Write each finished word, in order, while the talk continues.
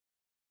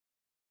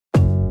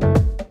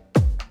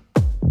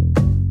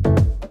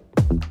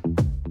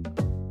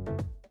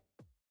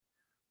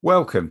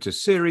Welcome to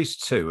Series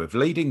 2 of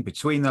Leading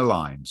Between the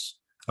Lines,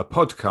 a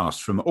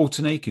podcast from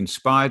Alternate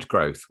Inspired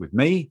Growth with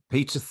me,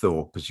 Peter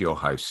Thorpe, as your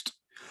host.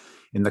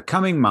 In the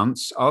coming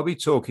months, I'll be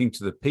talking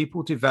to the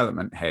people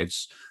development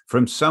heads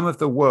from some of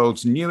the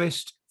world's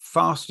newest,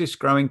 fastest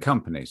growing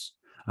companies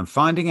and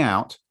finding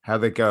out how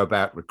they go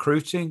about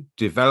recruiting,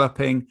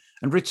 developing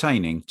and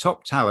retaining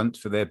top talent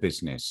for their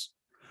business.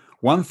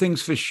 One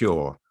thing's for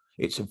sure,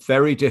 it's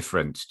very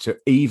different to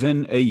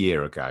even a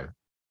year ago.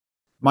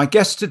 My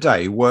guest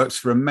today works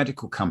for a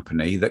medical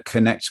company that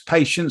connects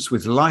patients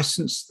with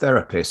licensed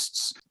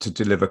therapists to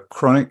deliver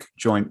chronic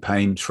joint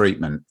pain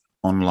treatment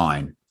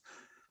online.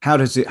 How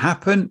does it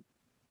happen?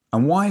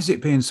 And why is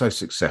it being so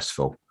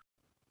successful?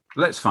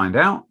 Let's find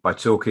out by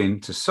talking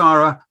to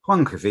Sarah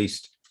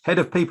Huanquist, Head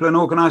of People and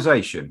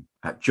Organisation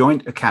at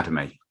Joint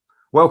Academy.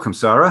 Welcome,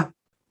 Sarah.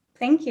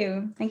 Thank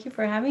you. Thank you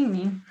for having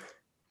me.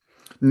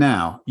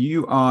 Now,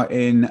 you are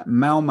in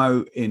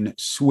Malmö in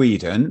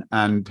Sweden,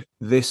 and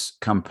this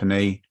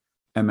company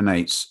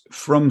emanates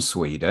from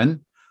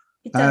Sweden.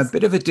 A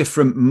bit of a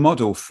different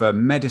model for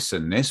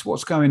medicine, this.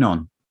 What's going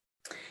on?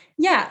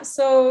 Yeah,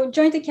 so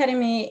Joint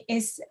Academy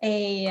is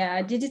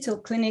a digital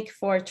clinic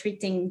for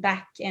treating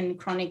back and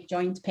chronic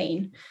joint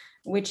pain,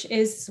 which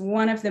is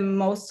one of the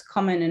most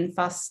common and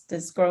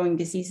fastest growing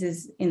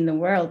diseases in the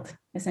world,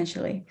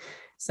 essentially.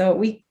 So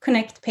we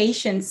connect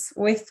patients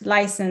with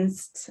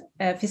licensed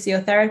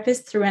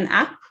physiotherapists through an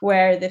app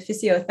where the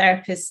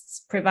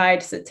physiotherapists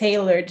provides a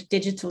tailored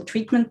digital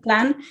treatment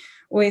plan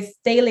with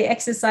daily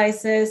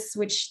exercises,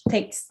 which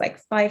takes like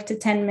 5 to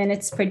 10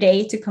 minutes per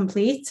day to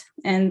complete.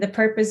 And the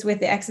purpose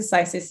with the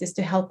exercises is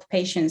to help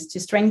patients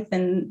to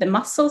strengthen the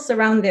muscles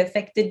around the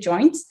affected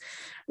joints,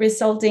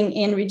 resulting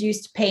in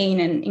reduced pain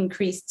and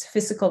increased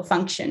physical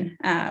function,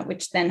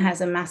 which then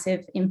has a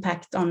massive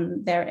impact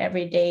on their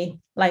everyday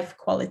life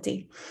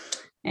quality.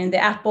 And the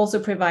app also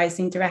provides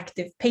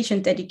interactive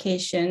patient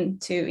education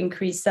to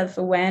increase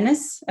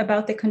self-awareness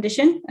about the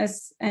condition,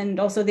 and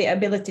also the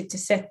ability to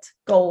set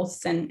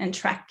goals and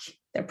track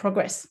their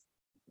progress.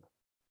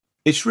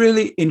 It's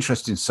really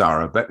interesting,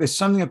 Sarah, but there's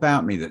something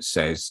about me that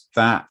says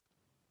that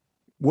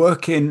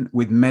working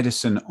with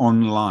medicine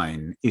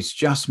online is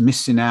just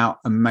missing out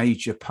a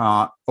major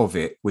part of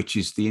it, which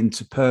is the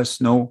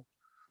interpersonal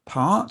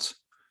part.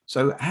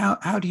 So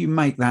how do you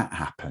make that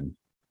happen?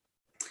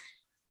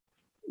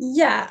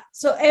 Yeah,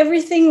 so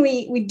everything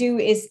we do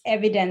is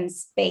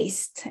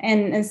evidence-based,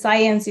 and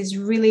science is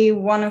really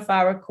one of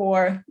our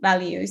core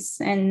values,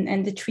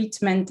 and the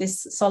treatment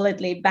is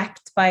solidly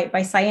backed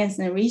by science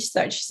and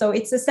research. So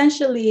it's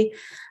essentially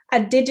a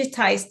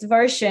digitized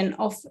version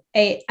of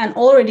an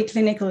already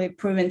clinically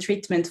proven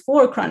treatment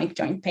for chronic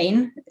joint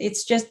pain.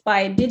 It's just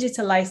by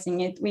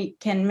digitalizing it, we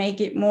can make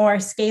it more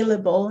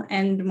scalable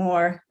and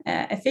more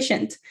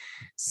efficient.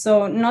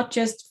 So not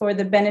just for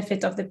the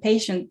benefit of the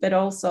patient, but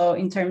also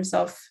in terms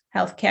of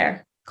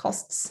healthcare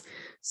costs.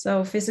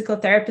 So physical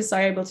therapists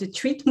are able to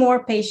treat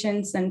more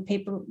patients, and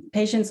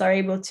patients are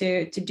able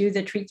to do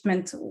the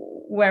treatment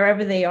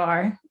wherever they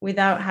are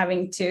without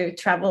having to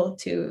travel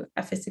to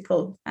a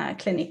physical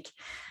clinic.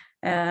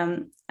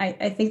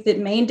 I think the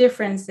main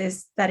difference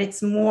is that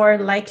it's more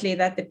likely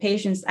that the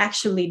patients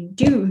actually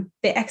do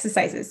the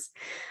exercises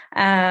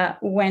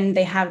when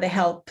they have the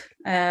help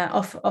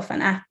of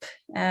an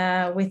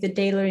app with the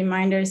daily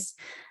reminders.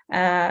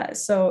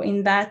 So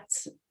in that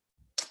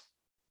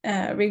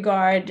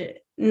regard,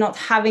 not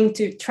having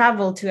to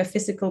travel to a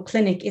physical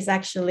clinic is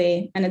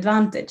actually an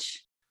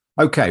advantage.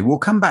 Okay, we'll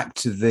come back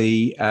to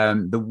the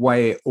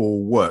way it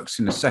all works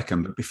in a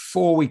second. But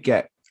before we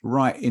get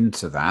right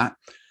into that,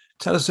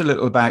 tell us a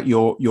little about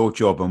your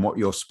job and what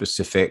your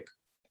specific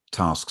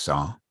tasks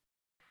are.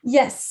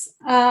 Yes,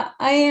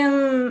 I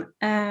am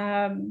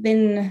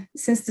been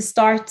since the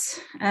start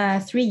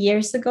 3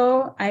 years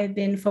ago. I've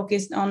been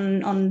focused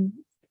on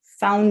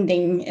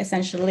founding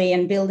essentially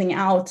and building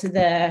out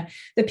the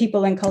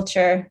people and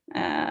culture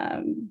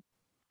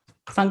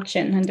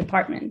function and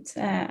department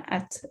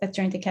at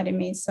Joint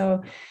Academy.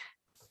 So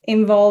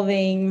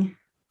involving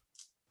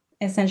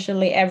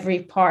essentially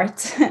every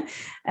part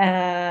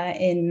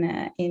in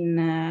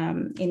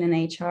an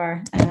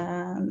HR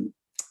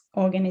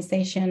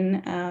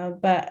organization,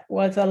 but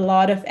with a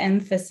lot of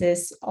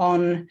emphasis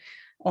on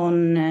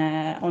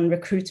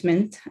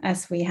recruitment,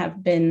 as we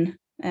have been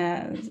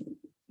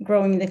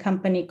growing the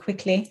company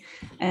quickly,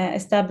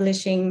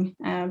 establishing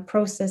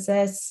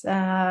processes,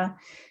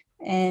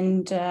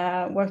 and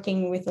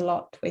working with a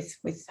lot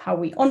with how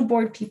we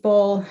onboard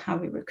people, how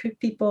we recruit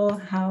people,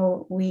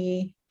 how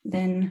we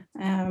then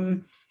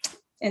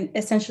and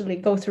essentially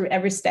go through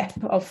every step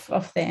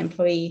of the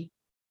employee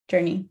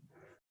journey.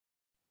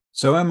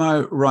 So am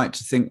I right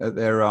to think that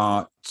there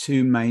are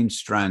two main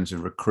strands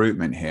of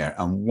recruitment here,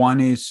 and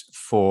one is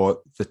for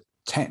the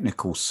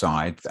technical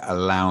side that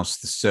allows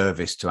the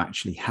service to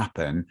actually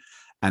happen,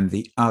 and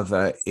the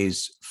other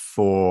is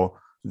for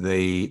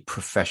the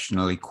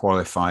professionally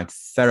qualified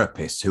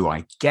therapists, who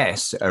I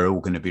guess are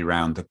all going to be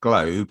around the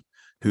globe,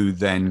 who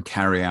then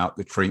carry out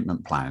the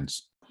treatment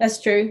plans?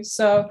 That's true.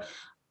 So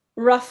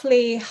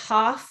roughly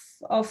half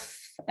of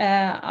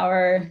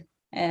our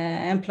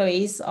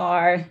employees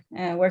are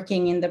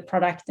working in the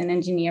product and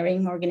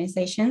engineering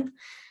organization.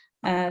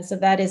 So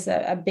that is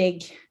a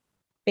big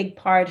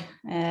part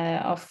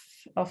of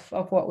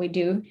what we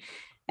do.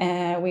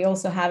 We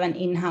also have an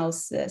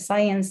in-house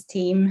science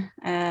team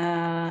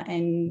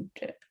and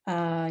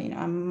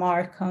a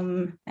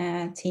Marcom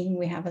team.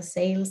 We have a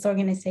sales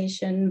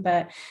organization,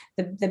 but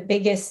the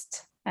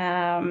biggest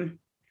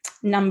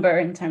number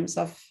in terms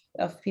of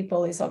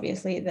people is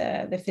obviously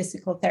the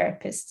physical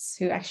therapists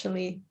who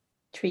actually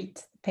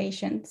treat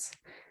patients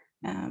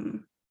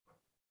and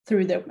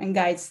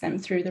guides them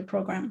through the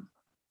program.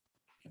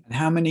 And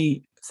how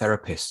many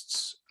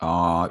therapists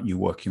are you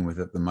working with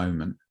at the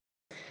moment?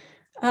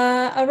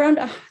 Around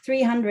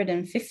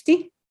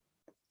 350.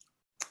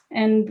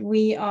 And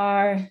we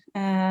are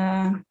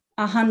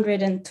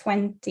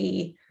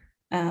 120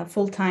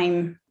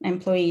 full-time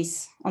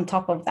employees on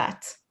top of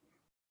that.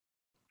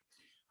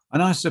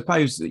 And I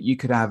suppose that you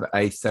could have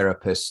a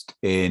therapist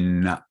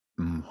in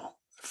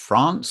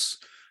France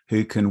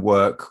who can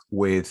work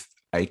with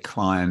a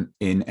client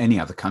in any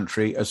other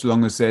country as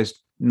long as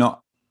there's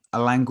not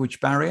a language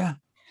barrier?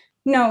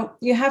 No,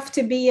 you have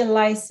to be a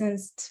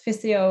licensed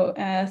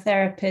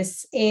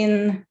physiotherapist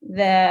and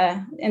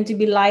to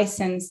be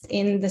licensed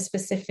in the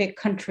specific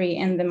country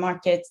and the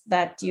market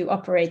that you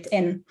operate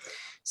in.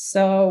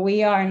 So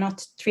we are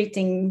not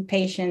treating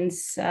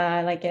patients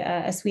like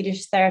a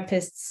Swedish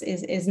therapist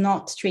is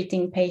not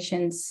treating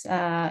patients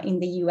in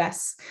the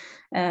US.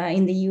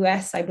 In the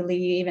US, I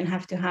believe you even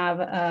have to have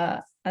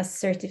a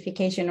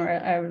certification or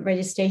a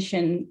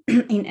registration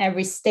in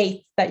every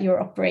state that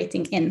you're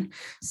operating in.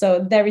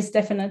 So there is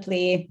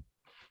definitely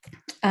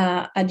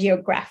a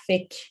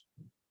geographic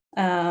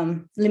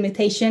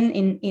limitation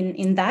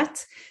in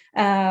that,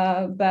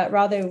 but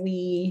rather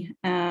we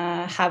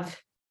have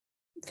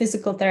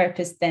physical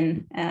therapists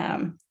then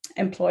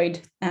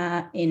employed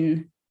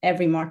in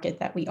every market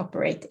that we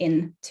operate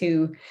in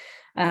to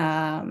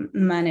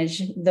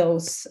manage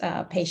those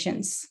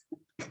patients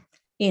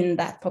in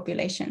that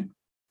population.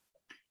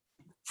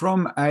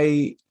 From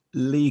a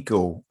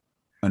legal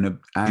and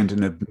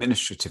an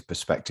administrative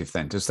perspective,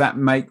 then, does that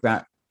make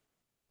that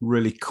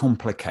really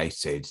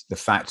complicated? The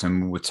fact,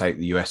 and we'll take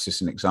the US as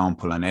an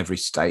example, and every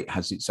state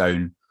has its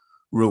own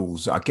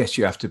rules. I guess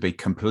you have to be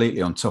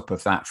completely on top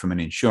of that from an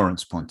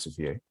insurance point of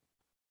view.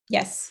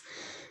 Yes.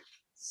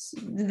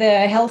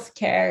 The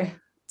healthcare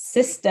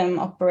system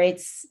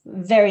operates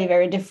very,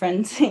 very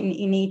different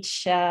in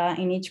each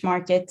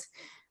market.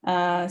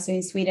 So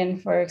in Sweden,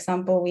 for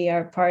example, we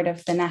are part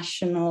of the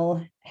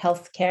national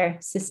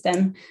healthcare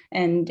system,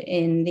 and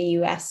in the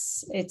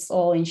US, it's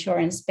all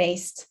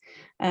insurance-based.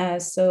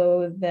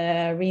 So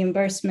the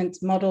reimbursement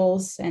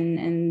models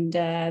and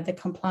the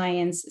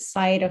compliance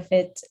side of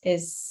it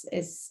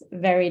is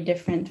very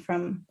different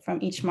from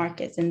each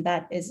market, and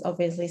that is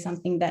obviously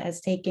something that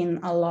has taken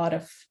a lot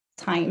of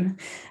time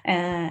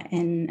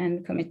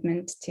and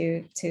commitment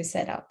to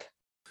set up.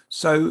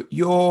 So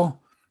your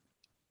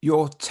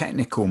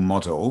technical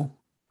model,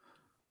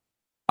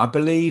 I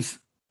believe,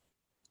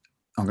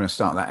 I'm going to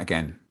start that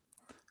again.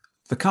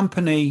 The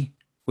company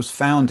was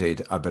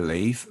founded, I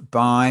believe,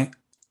 by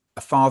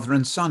a father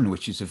and son,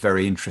 which is a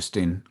very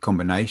interesting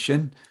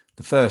combination.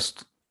 The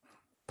first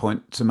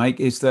point to make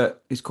is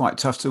that it's quite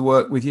tough to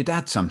work with your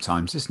dad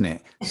sometimes, isn't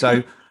it?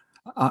 So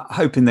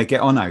hoping they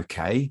get on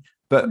okay.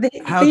 But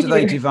how do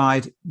they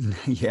divide?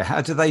 Yeah,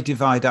 how do they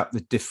divide up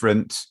the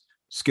different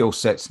skill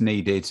sets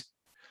needed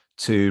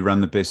to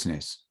run the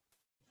business?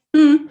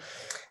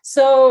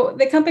 So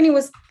the company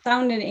was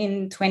founded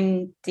in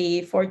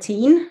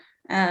 2014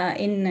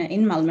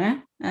 in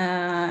Malmö,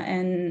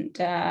 and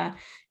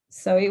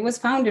so it was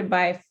founded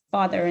by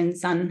father and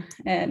son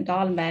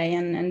Dahlberg,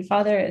 and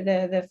father.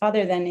 The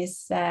father then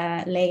is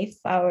Leif,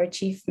 our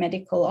chief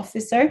medical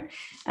officer.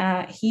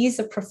 He's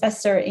a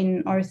professor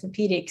in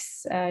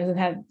orthopedics who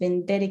have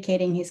been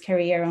dedicating his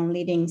career on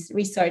leading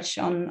research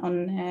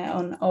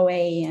on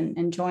OA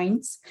and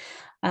joints.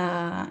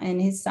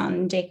 And his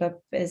son Jacob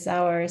is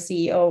our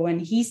CEO,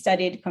 and he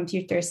studied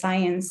computer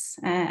science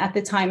at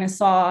the time and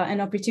saw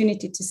an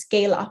opportunity to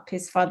scale up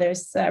his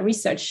father's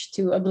research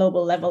to a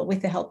global level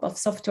with the help of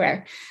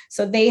software.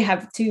 So they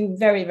have two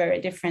very, very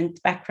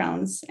different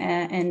backgrounds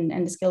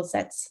and skill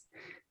sets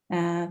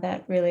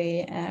that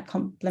really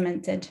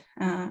complemented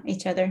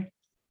each other.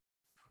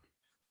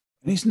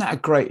 And isn't that a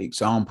great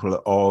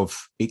example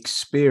of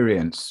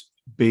experience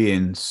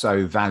being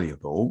so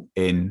valuable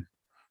in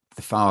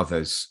the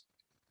father's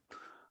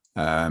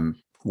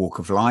walk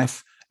of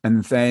life,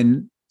 and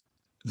then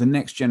the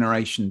next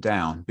generation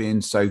down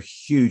being so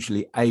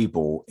hugely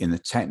able in the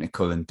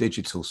technical and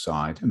digital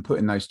side, and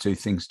putting those two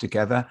things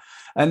together?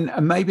 And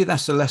maybe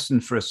that's a lesson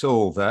for us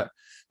all, that,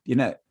 you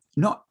know,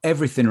 not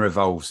everything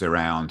revolves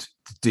around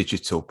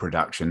digital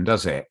production,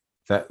 does it?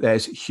 That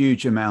there's a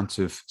huge amount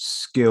of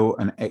skill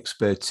and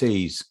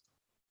expertise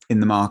in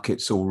the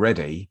markets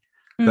already,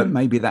 but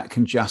maybe that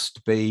can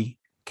just be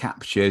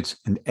captured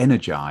and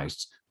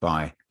energized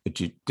by a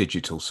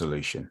digital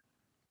solution.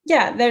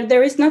 Yeah,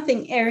 there is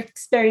nothing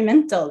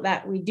experimental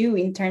that we do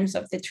in terms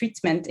of the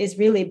treatment. Is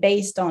really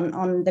based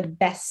on the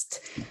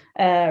best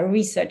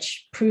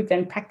research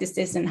proven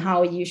practices and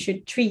how you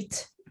should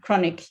treat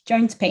chronic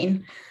joint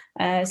pain.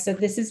 So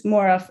this is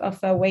more of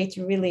a way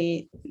to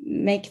really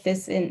make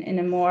this in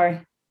a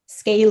more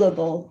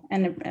scalable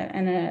and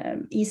a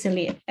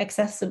easily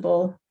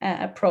accessible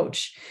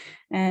approach.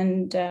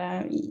 And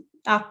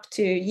up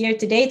to year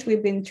to date,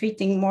 we've been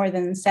treating more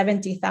than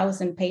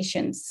 70,000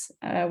 patients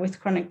with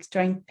chronic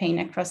joint pain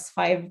across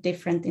 5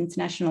 different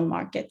international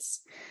markets.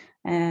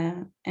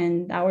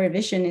 And our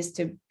vision is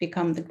to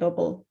become the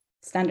global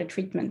standard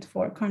treatment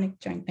for chronic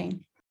joint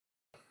pain.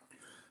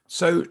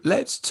 So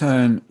let's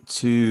turn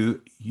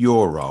to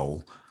your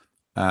role.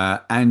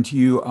 And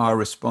you are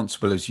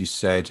responsible, as you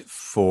said,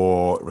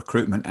 for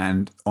recruitment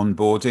and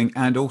onboarding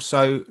and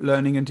also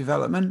learning and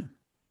development.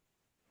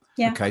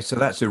 Yeah. Okay, so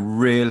that's a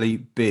really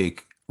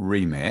big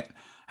remit.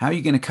 How are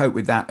you going to cope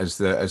with that as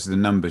the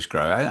numbers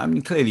grow? I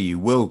mean, clearly you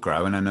will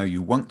grow, and I know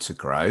you want to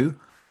grow.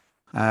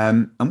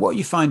 And what are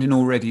you finding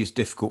already is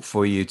difficult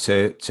for you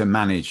to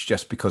manage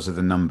just because of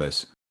the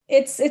numbers?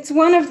 It's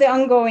one of the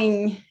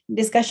ongoing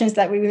discussions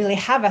that we really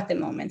have at the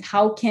moment.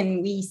 How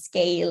can we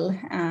scale,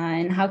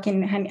 and how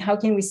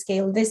can we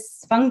scale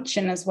this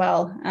function as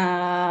well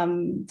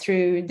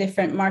through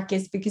different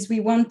markets? Because we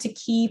want to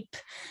keep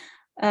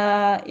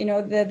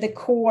the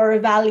core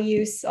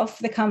values of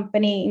the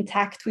company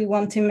intact. We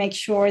want to make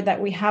sure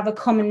that we have a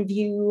common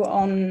view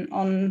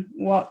on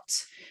what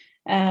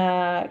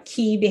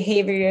key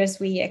behaviors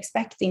we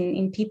expect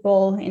in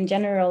people in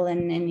general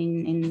and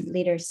in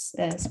leaders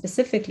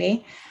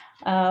specifically.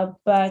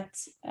 But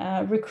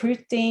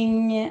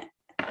recruiting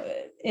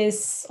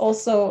is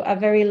also a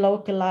very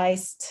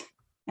localized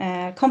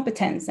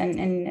competence,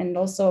 and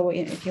also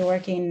if you're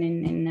working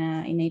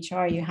in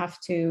HR, you have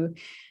to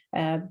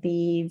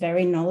be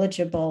very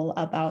knowledgeable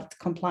about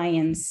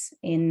compliance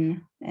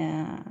in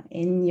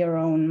your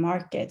own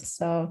market.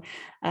 So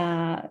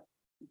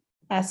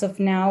as of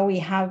now, we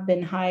have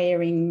been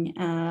hiring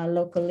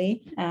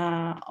locally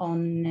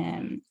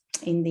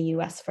in the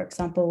US, for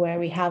example, where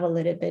we have a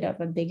little bit of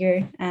a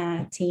bigger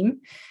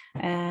team.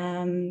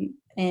 In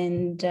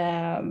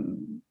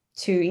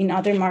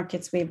other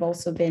markets, we've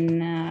also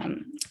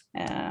been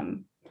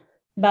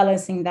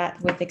balancing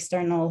that with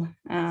external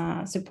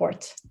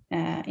support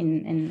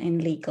in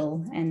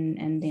legal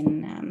and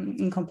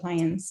in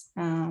compliance.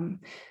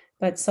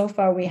 But so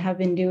far, we have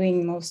been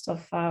doing most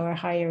of our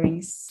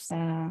hirings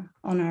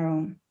on our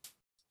own.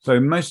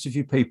 So most of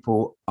you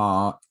people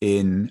are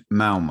in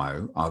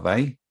Malmö, are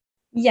they?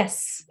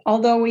 Yes,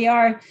 although we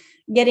are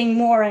getting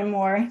more and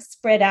more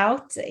spread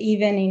out,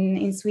 even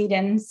in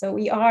Sweden. So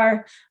we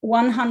are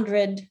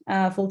 100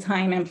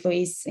 full-time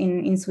employees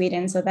in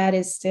Sweden. So that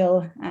is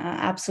still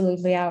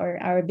absolutely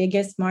our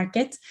biggest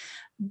market.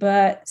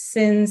 But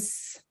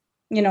since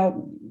the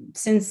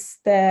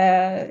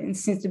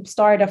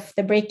start of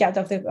the breakout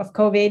of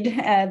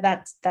COVID,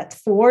 that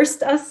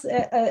forced us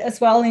as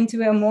well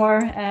into a more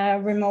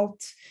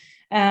remote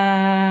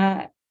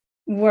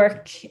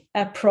work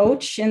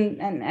approach,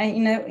 and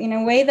in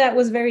a way that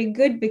was very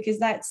good, because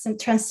that's a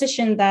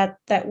transition that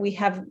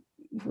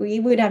we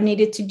would have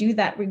needed to do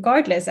that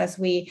regardless, as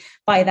we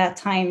by that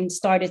time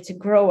started to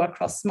grow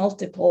across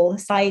multiple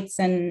sites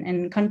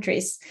and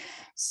countries.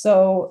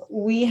 So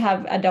we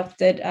have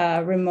adopted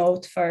a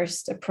remote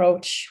first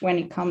approach when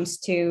it comes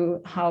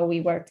to how we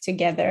work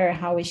together,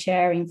 how we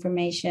share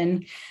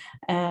information.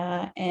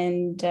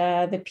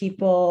 The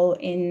people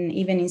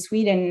even in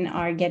Sweden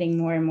are getting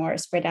more and more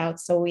spread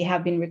out. So we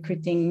have been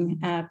recruiting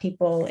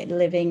people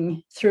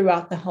living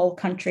throughout the whole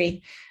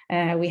country.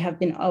 We have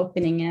been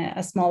opening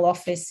a small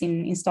office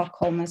in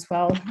Stockholm as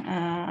well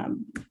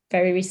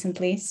very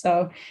recently.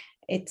 So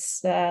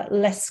it's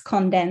less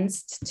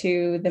condensed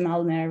to the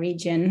Malmö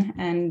region,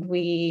 and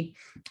we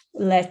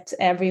let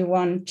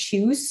everyone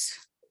choose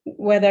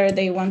whether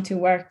they want to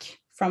work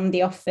from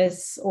the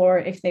office or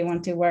if they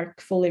want to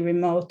work fully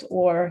remote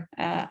or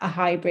a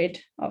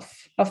hybrid of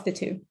the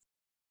two.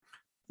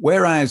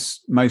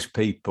 Whereas most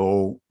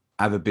people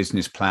have a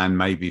business plan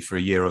maybe for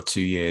a year or 2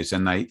 years,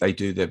 and they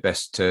do their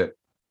best to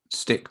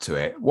stick to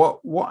it.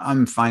 What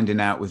I'm finding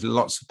out with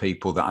lots of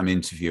people that I'm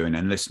interviewing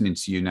and listening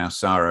to you now,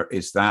 Sarah,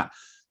 is that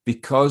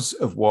because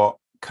of what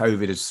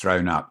COVID has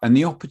thrown up and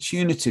the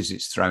opportunities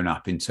it's thrown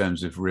up in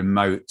terms of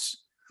remote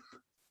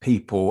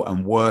people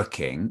and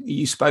working,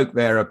 you spoke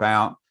there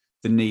about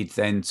the need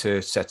then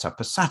to set up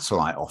a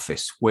satellite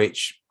office,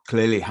 which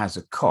clearly has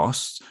a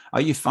cost.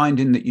 Are you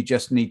finding that you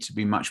just need to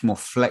be much more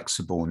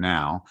flexible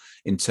now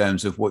in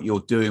terms of what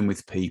you're doing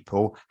with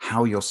people,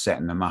 how you're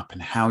setting them up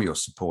and how you're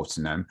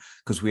supporting them?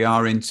 Because we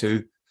are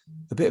into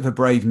a bit of a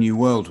brave new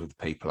world with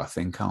people, I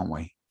think, aren't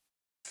we?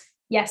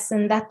 Yes,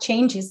 and that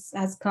change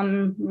has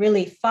come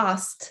really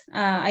fast.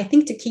 I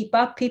think to keep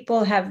up,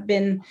 people have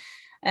been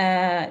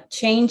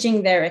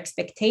changing their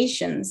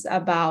expectations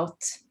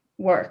about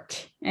work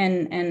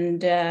and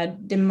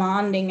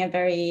demanding a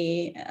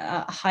very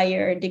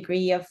higher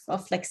degree of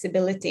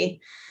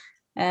flexibility.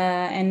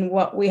 And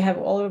what we have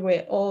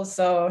already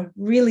also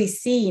really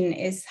seen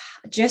is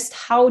just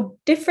how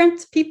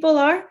different people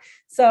are.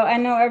 So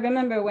I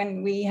remember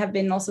when we have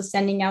been also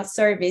sending out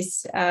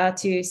surveys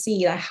to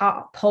see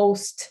how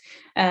post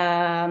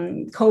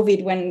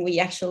COVID, when we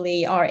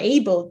actually are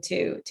able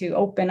to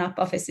open up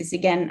offices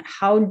again,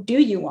 how do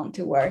you want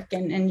to work?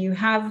 And you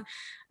have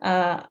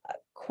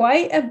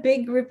quite a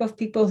big group of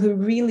people who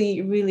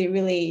really, really,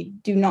 really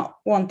do not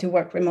want to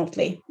work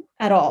remotely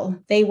at all.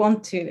 They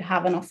want to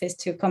have an office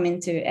to come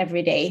into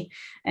every day,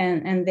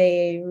 and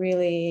they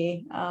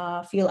really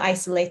feel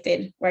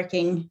isolated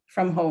working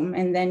from home.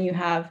 And then you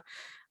have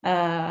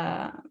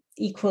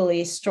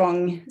equally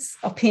strong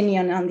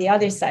opinion on the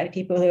other side,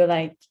 people who are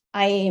like,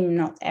 I am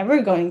not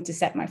ever going to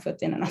set my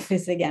foot in an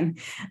office again.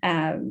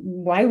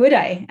 Why would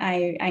I?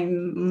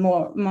 I'm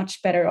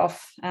much better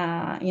off,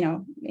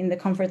 in the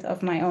comfort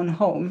of my own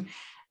home.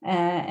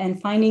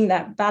 And finding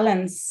that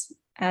balance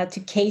to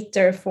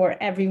cater for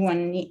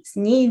everyone's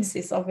needs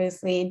is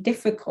obviously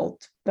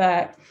difficult,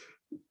 but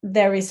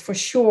there is for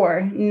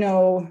sure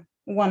no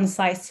one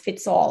size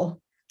fits all.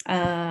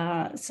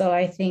 So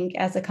I think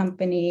as a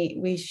company,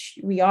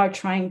 we are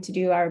trying to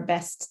do our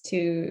best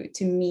to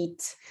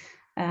meet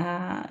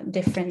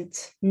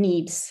different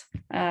needs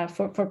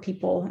for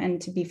people,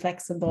 and to be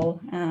flexible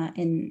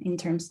in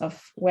terms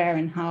of where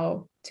and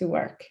how to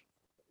work.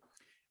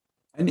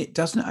 And it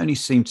doesn't only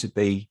seem to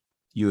be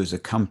you as a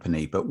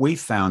company, but we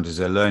found as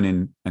a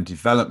learning and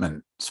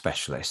development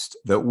specialist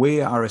that we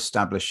are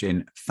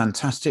establishing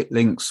fantastic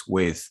links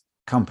with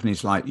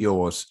companies like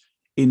yours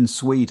in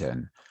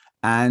Sweden.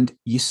 And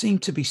you seem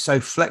to be so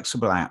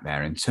flexible out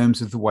there in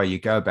terms of the way you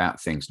go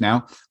about things.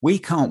 Now, we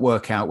can't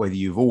work out whether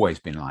you've always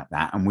been like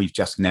that and we've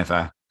just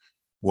never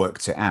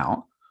worked it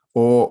out,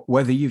 or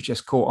whether you've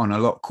just caught on a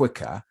lot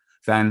quicker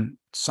than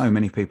so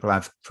many people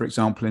have, for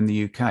example, in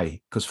the UK,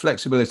 because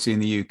flexibility in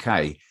the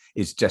UK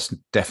is just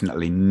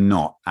definitely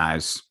not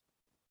as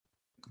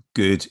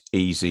good,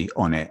 easy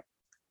on it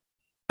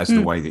as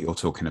the way that you're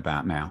talking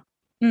about now.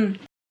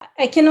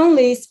 I can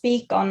only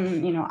speak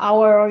on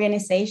our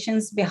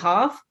organization's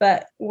behalf,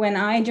 but when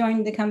I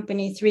joined the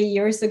company 3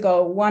 years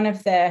ago, one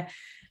of the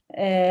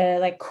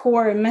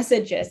core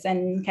messages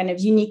and kind of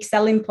unique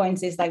selling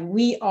points is like,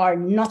 we are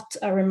not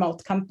a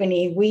remote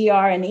company. We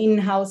are an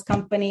in-house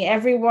company.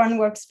 Everyone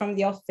works from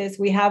the office.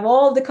 We have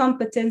all the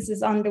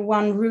competences under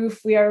one roof.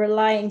 We are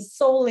relying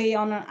solely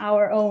on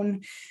our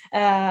own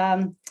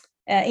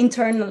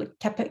internal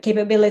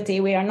capability.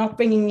 We are not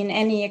bringing in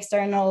any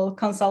external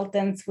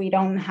consultants. We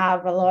don't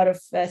have a lot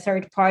of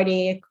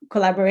third-party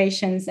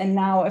collaborations. And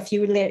now, a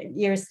few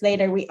years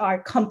later, we are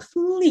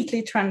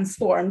completely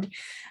transformed.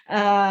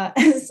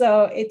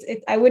 So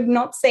I would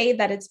not say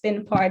that it's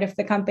been part of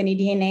the company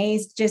DNA.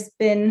 It's just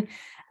been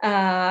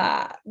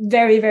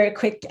very, very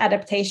quick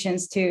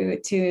adaptations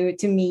to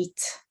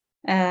meet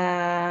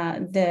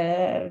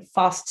the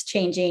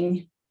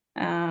fast-changing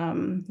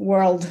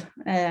world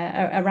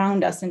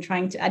around us, and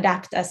trying to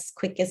adapt as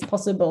quick as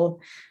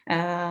possible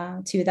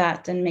to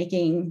that, and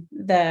making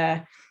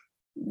the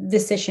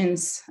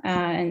decisions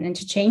and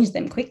to change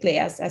them quickly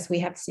as we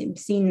have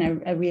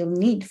seen a real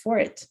need for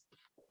it.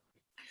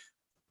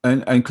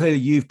 And clearly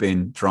you've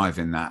been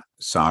driving that,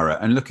 Sarah,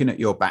 and looking at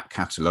your back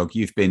catalogue,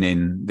 you've been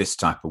in this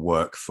type of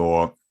work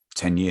for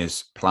 10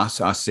 years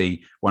plus. I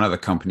see one of the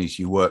companies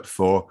you worked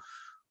for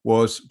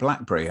was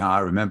BlackBerry. I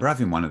remember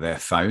having one of their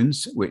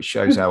phones, which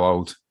shows how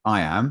old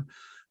I am.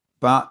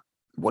 But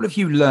what have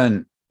you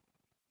learned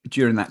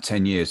during that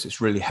 10 years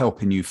that's really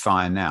helping you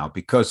fire now?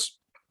 Because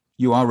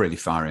you are really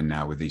firing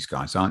now with these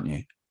guys, aren't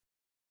you?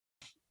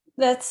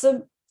 That's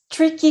a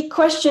tricky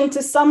question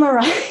to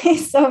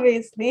summarize,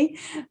 obviously.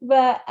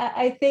 But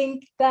I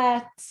think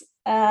that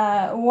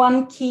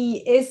one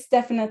key is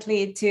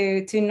definitely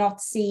to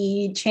not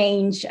see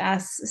change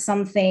as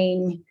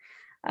something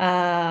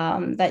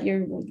that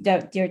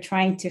you're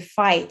trying to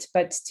fight,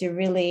 but to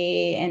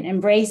really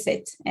embrace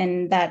it,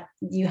 and that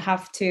you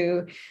have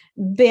to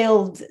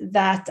build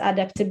that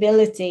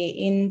adaptability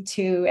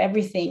into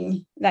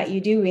everything that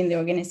you do in the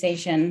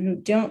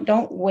organization.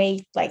 Don't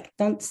wait,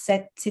 don't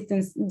sit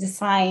and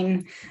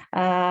design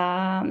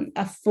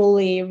a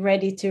fully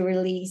ready to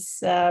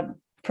release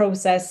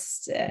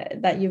process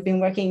that you've been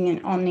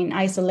working on in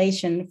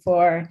isolation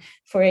for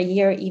a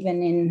year,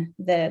 even in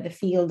the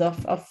field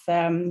of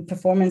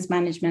performance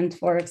management,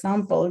 for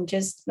example.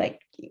 Just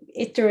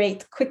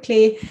iterate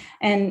quickly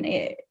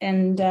and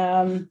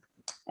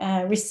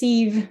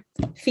receive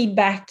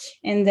feedback,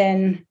 and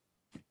then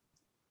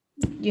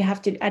you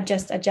have to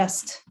adjust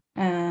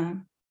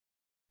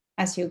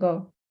as you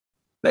go.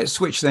 Let's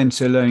switch then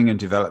to learning and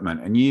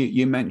development. And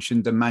you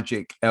mentioned the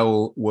magic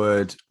L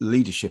word,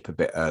 leadership, a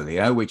bit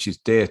earlier, which is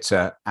dear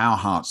to our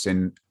hearts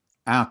in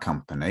our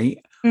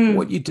company.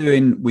 What are you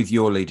doing with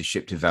your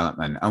leadership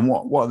development, and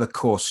what are the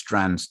core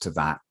strands to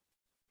that?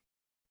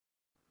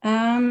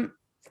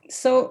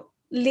 So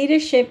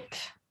leadership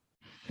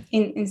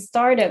in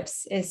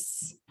startups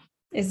is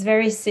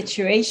very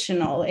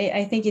situational.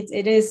 I think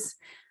it is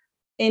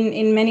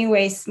in many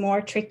ways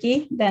more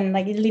tricky than,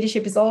 like,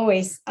 leadership is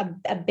always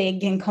a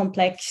big and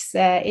complex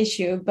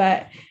issue,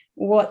 but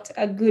what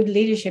a good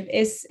leadership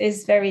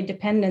is very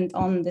dependent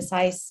on the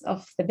size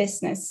of the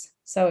business.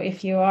 So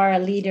if you are a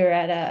leader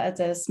at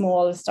a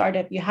small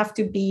startup, you have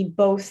to be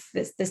both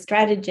the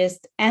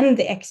strategist and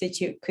the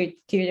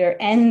executor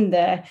and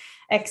the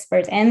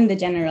expert and the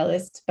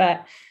generalist.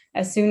 But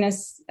as soon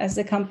as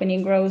the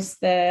company grows,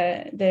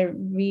 the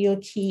real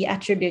key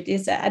attribute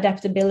is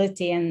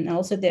adaptability, and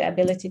also the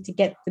ability to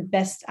get the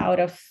best out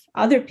of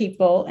other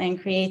people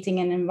and creating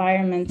an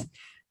environment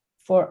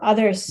for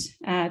others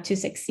to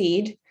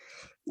succeed.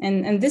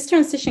 And this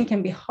transition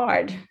can be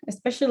hard,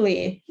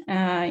 especially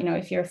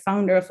if you're a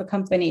founder of a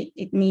company.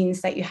 It means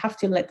that you have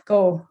to let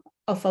go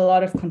of a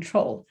lot of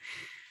control.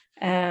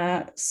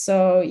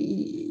 So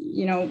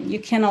you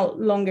can no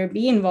longer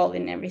be involved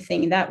in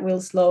everything. That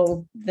will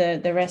slow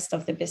the rest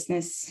of the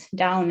business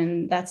down,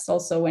 and that's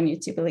also when you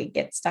typically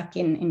get stuck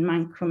in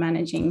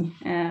micromanaging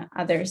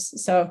others.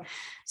 So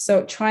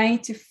trying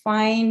to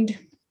find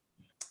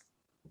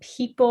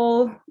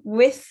people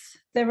with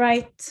the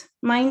right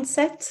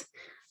mindset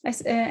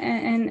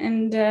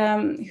and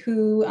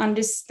who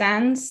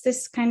understands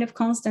this kind of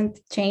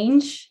constant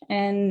change,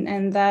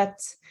 and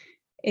that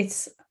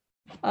it's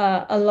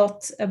a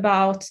lot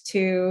about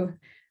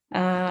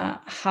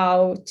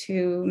how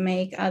to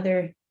make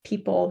other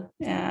people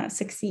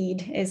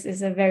succeed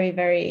is a very,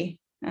 very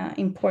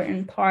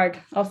important part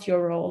of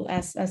your role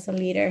as a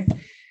leader.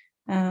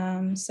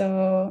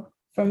 So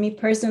for me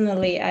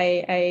personally,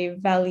 I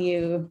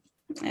value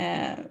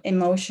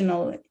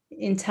emotional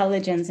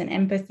intelligence and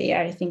empathy.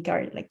 I think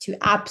are like two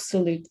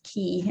absolute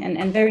key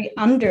and very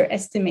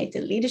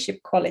underestimated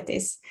leadership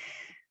qualities.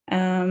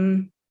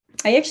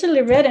 I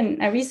actually read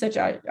a research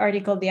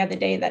article the other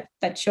day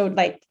that showed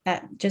like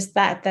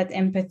that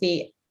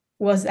empathy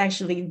was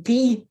actually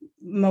the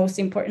most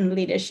important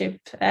leadership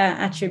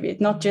attribute,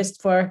 not just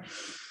for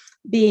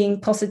being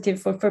positive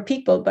for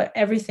people, but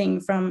everything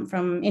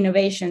from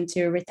innovation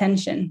to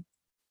retention,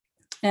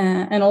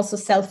 and also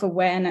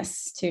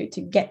self-awareness to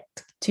get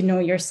to know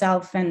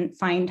yourself and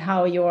find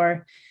how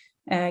your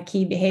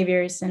key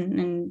behaviors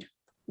and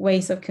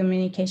ways of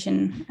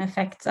communication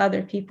affects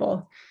other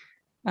people.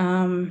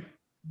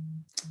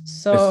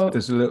 So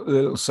there's a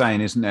little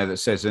saying, isn't there, that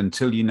says,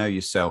 until you know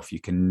yourself, you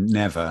can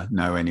never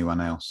know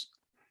anyone else.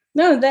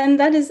 No, then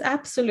that is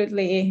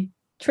absolutely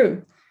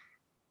true.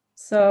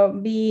 So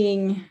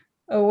being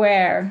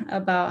aware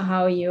about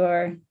how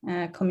your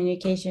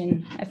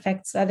communication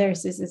affects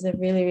others is a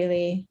really,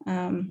 really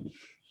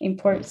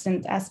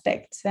important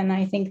aspect. And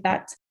I think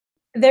that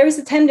there is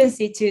a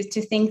tendency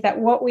to think that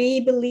what we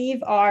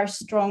believe are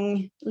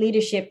strong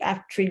leadership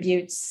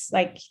attributes,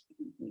 like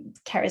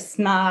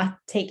charisma,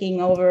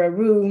 taking over a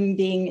room,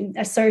 being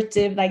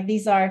assertive, like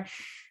these are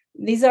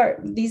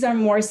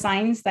more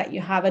signs that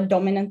you have a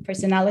dominant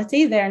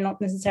personality. They're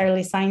not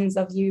necessarily signs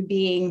of you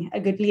being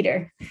a good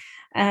leader.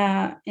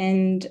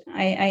 And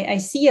I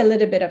see a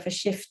little bit of a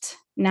shift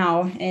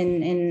now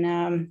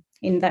in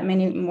that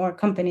many more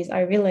companies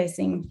are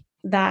realizing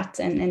that,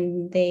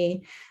 and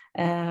they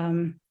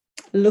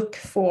look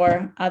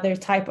for other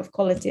type of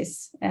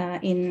qualities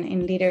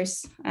in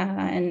leaders,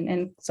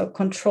 and so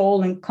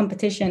control and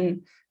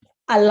competition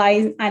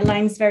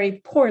aligns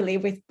very poorly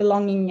with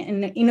belonging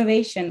and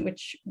innovation,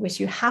 which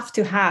you have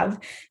to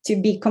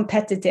be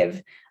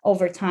competitive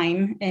over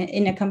time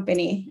in a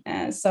company.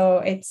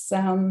 So it's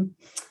a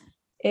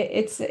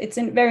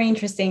very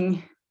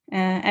interesting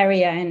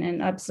area,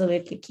 and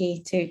absolutely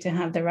key to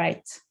have the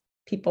right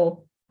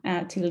people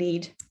to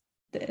lead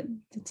the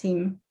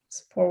team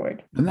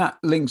forward. And that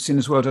links in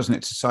as well, doesn't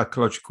it, to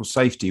psychological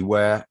safety,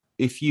 where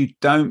if you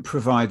don't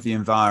provide the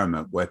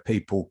environment where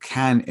people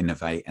can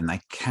innovate and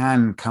they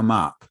can come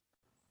up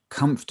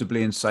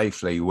comfortably and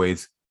safely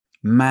with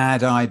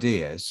mad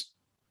ideas,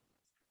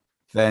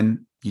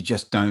 then you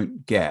just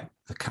don't get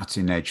the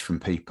cutting edge from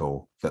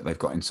people that they've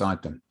got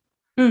inside them.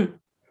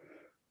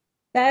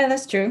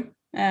 That's true.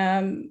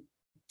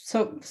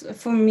 So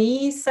for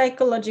me,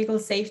 psychological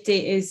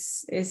safety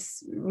is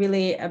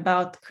really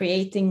about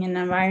creating an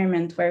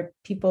environment where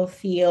people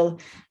feel,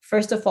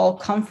 first of all,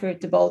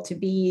 comfortable to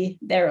be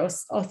their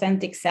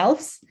authentic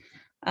selves,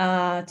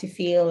 to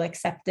feel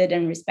accepted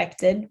and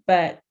respected,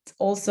 but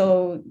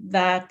also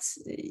that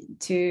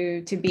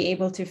to be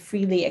able to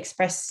freely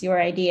express your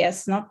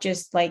ideas, not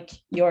just like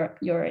your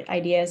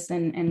ideas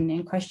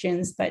and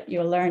questions, but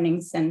your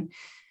learnings and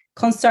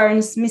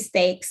concerns,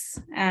 mistakes,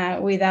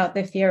 without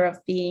the fear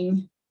of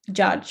being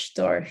judged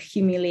or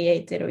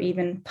humiliated or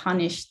even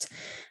punished.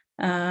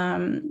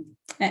 And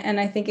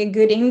I think a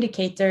good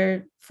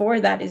indicator for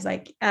that is,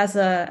 like, as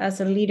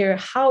a leader,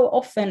 how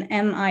often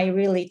am I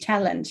really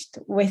challenged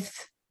with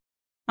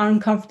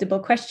uncomfortable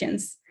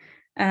questions?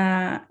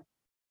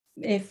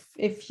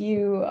 If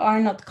you are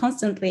not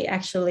constantly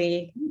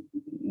actually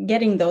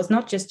getting those,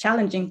 not just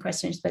challenging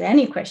questions, but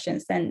any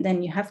questions,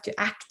 then you have to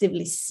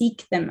actively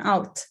seek them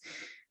out.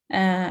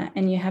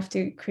 And you have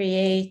to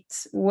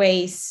create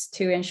ways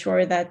to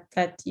ensure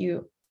that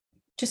you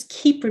just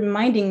keep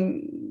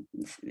reminding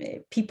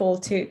people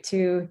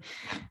to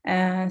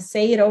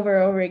say it over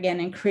and over again,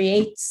 and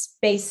create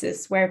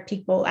spaces where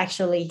people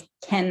actually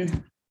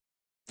can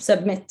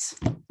submit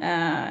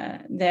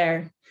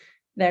their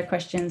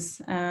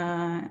questions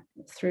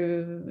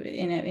through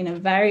in a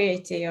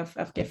variety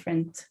of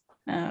different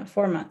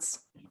formats.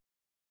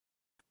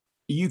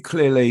 You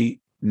clearly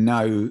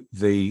know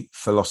the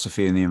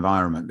philosophy and the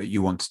environment that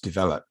you want to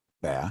develop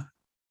there,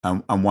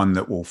 and one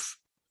that will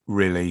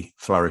really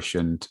flourish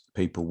and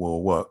people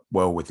will work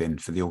well within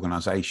for the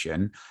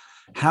organization.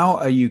 How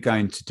are you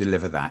going to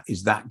deliver that?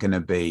 Is that going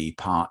to be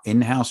part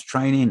in-house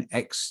training,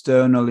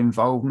 external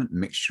involvement,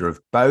 mixture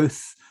of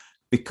both?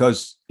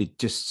 Because it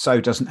just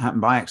so doesn't happen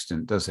by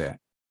accident, does it?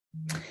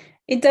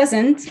 It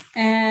doesn't.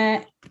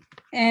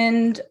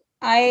 And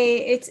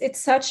it's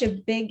such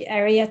a big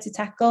area to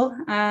tackle.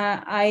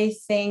 I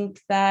think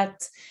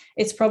that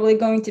it's probably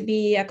going to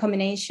be a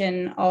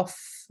combination of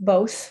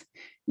both,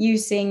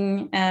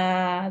 using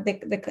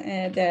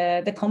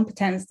the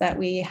competence that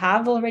we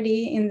have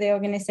already in the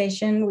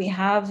organization. We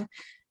have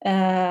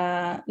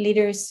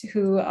leaders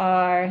who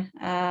are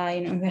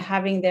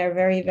having their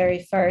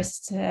very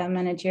first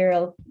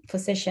managerial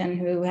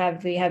position,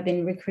 we have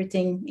been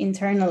recruiting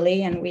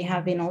internally, and we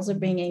have been also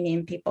bringing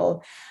in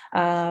people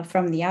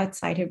from the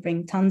outside who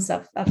bring tons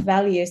of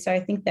value. So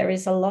I think there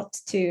is a lot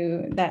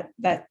to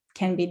that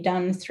can be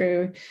done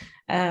through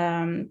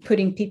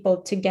putting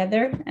people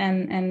together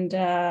and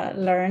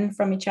learn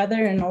from each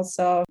other, and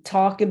also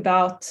talk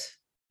about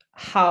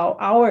how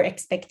our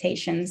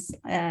expectations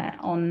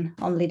on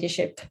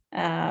leadership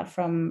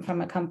from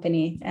a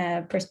company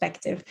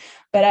perspective.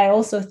 But I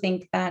also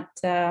think that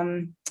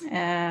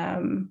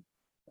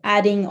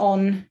adding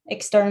on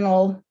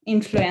external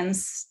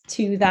influence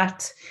to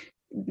that,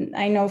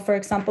 I know, for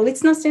example,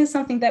 it's not still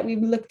something that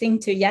we've looked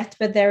into yet,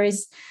 but there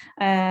is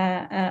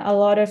a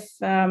lot of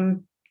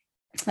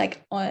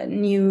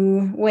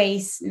new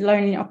ways,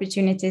 learning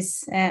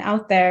opportunities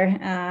out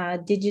there.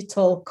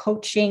 Digital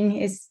coaching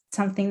is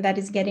something that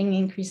is getting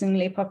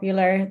increasingly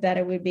popular, that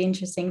it would be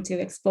interesting to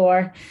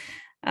explore.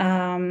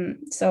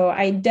 So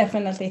I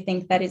definitely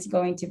think that it's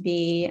going to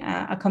be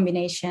a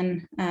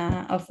combination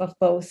of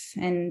both,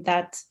 and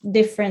that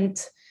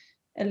different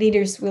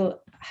leaders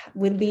will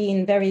be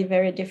in very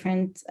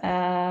different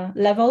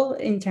level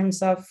in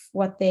terms of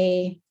what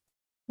they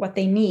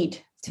need,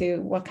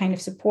 to what kind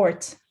of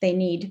support they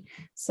need.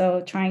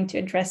 So trying to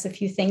address a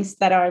few things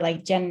that are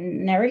like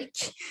generic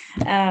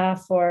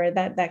for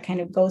that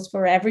kind of goes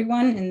for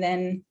everyone, and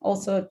then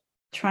also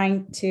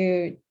trying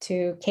to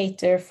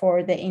cater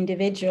for the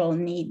individual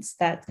needs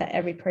that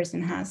every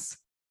person has.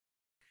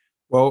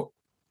 Well,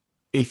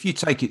 if you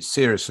take it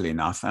seriously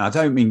enough, and I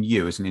don't mean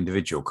you as an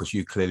individual, because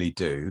you clearly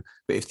do,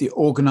 but if the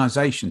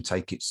organization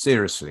take it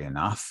seriously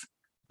enough,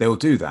 they'll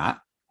do that,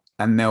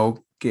 and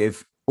they'll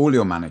give all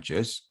your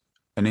managers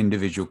an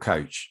individual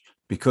coach,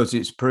 because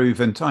it's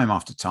proven time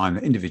after time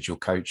that individual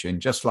coaching,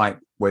 just like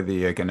whether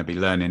you're going to be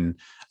learning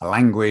a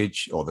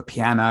language or the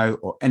piano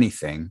or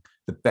anything,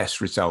 the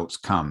best results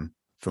come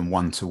from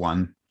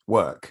one-to-one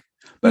work.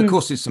 But of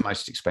course, it's the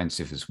most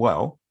expensive as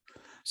well.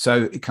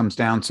 So it comes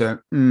down to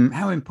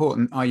how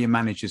important are your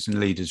managers and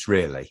leaders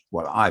really?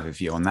 Well, I have a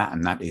view on that,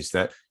 and that is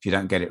that if you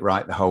don't get it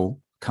right, the whole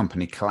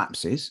company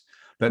collapses.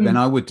 But then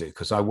I would do,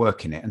 because I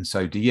work in it, and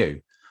so do you.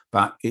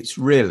 But it's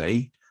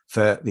really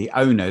for the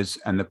owners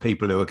and the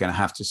people who are going to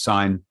have to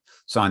sign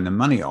the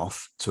money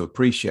off to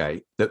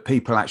appreciate that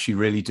people actually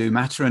really do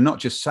matter, and not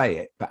just say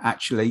it, but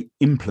actually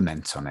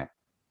implement on it.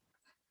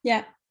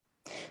 Yeah,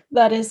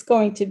 that is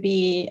going to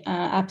be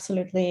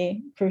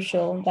absolutely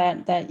crucial,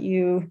 that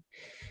you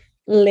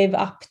live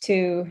up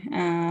to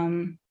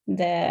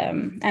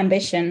the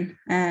ambition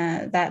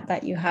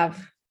that you have.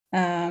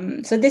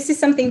 So this is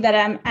something that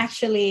I'm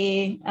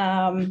actually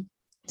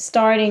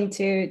starting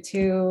to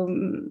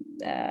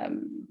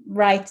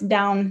write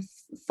down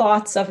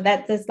thoughts of.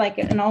 That there's like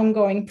an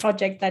ongoing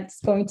project that's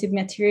going to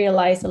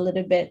materialize a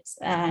little bit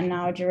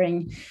now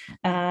during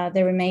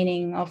the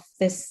remaining of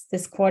this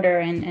quarter,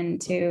 and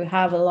to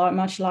have a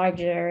much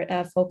larger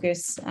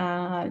focus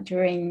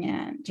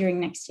during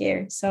next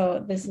year.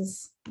 So this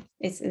is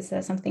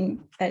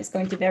something that is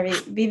going to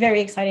be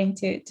very exciting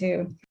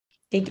to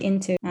dig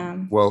into.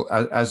 Well,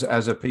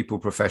 as a people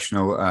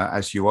professional,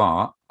 as you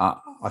are,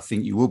 I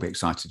think you will be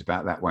excited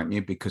about that, won't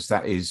you? Because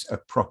that is a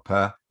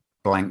proper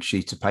blank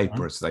sheet of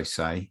paper, as they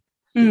say.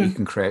 You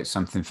can create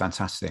something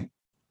fantastic.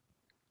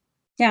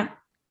 Yeah,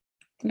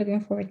 looking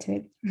forward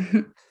to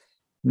it.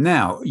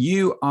 Now,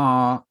 you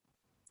are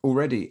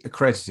already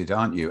accredited,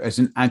 aren't you, as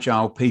an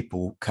agile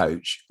people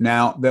coach?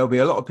 Now, there'll be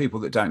a lot of people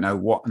that don't know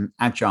what an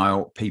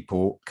agile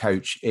people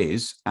coach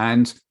is.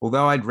 And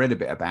although I'd read a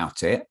bit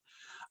about it,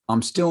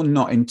 I'm still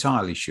not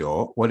entirely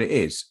sure what it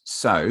is.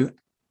 So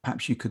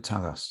perhaps you could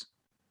tell us.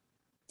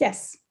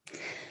 Yes.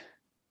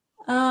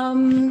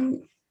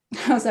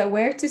 So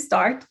where to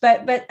start?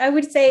 But I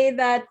would say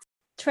that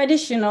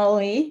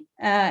traditionally,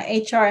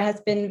 HR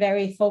has been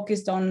very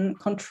focused on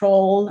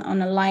control,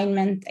 on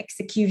alignment,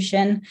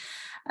 execution,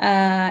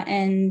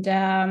 and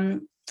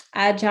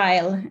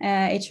agile.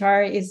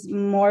 HR is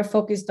more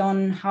focused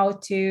on how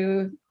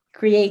to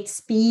create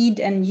speed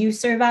and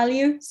user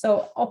value.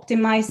 So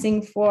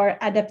optimizing for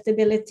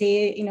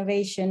adaptability,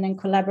 innovation, and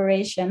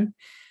collaboration,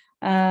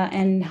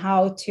 and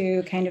how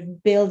to kind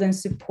of build and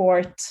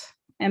support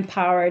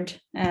empowered,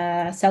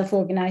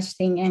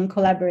 self-organizing and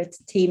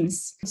collaborative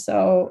teams.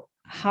 So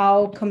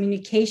how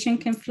communication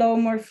can flow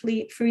more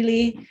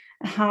freely,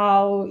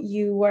 how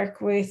you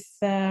work with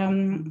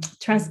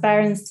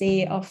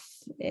transparency of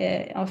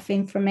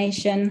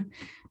information,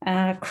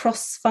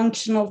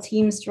 cross-functional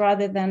teams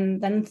rather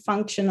than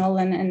functional,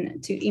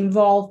 and to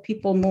involve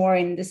people more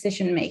in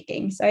decision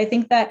making. So I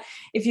think that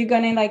if you're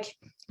going to like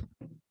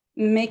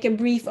make a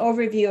brief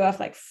overview of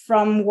like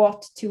from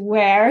what to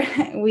where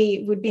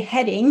we would be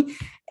heading,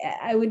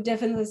 I would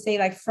definitely say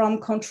like from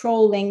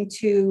controlling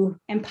to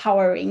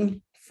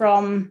empowering,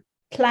 from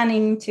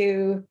planning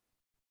to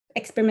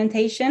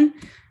experimentation,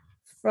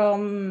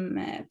 from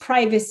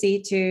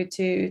privacy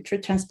to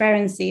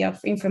transparency of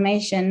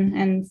information,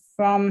 and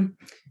from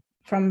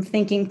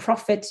thinking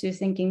profit to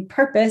thinking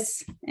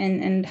purpose,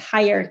 and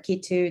hierarchy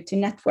to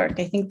network.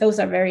 I think those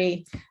are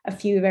a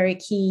few very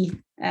key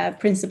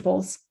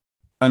principles.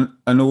 And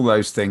all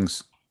those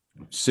things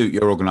suit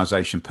your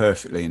organization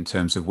perfectly in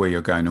terms of where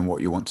you're going and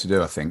what you want to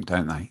do, I think,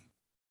 don't they?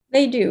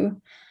 They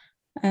do.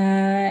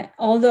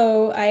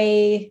 Although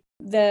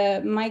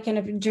my kind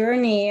of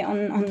journey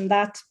on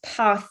that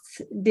path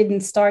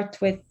didn't start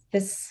with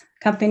this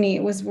company.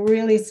 It was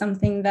really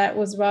something that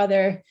was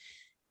rather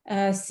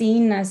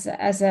seen as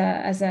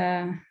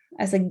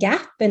a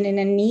gap and in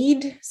a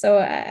need. So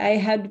I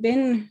had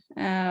been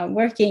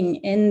working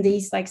in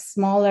these like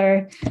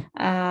smaller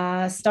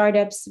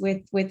startups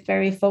with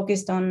very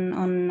focused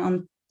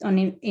on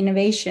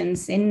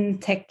innovations in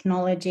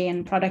technology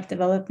and product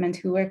development,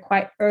 who were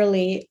quite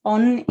early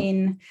on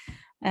in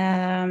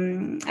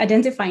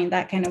identifying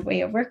that kind of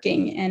way of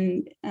working.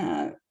 And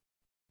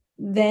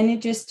then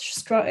it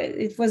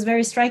was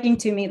very striking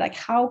to me, like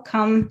how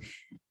come,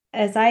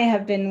 as I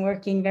have been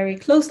working very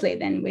closely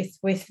then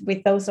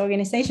with those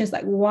organizations,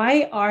 like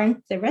why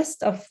aren't the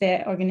rest of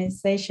the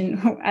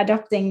organization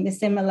adopting the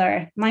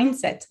similar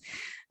mindset?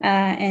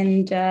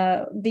 And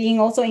being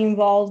also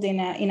involved in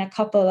a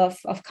couple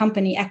of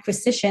company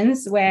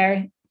acquisitions,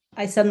 where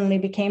I suddenly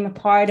became a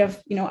part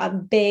of a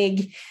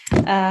big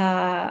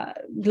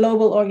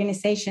global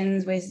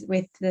organizations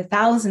with the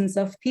thousands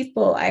of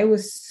people. I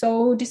was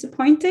so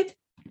disappointed,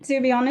 to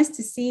be honest,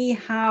 to see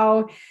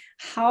how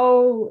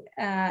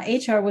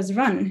HR was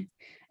run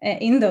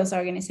in those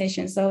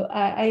organizations. So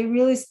I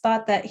really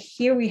thought that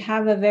here we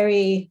have a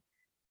very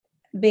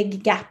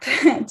big gap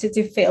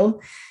to fill.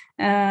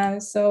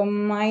 So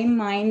my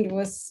mind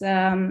was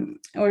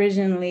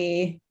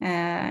originally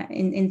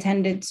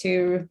intended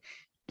to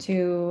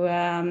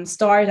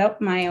start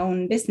up my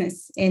own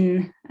business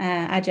in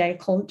agile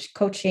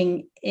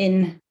coaching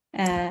in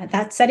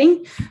that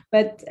setting,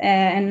 but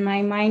and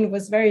my mind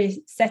was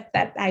very set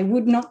that I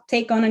would not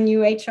take on a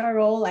new HR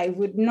role. I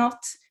would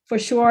not for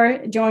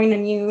sure join a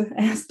new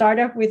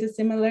startup with a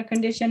similar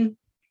condition.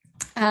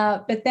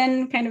 But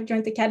then kind of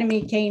Joint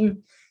Academy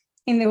came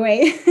in the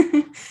way.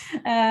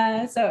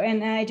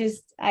 And I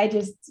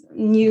just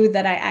knew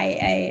that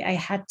I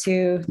had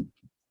to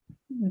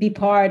be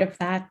part of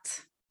that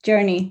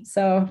journey.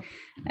 So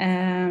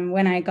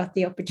when I got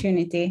the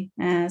opportunity,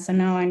 so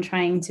now I'm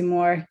trying to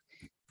more,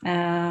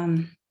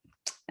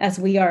 as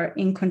we are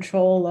in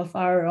control of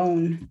our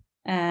own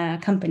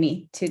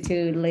company,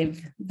 to live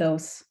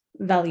those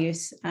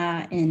values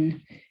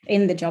in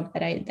the job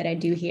that I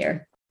do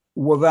here.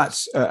 Well,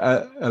 that's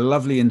a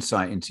lovely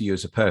insight into you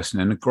as a person,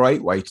 and a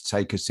great way to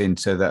take us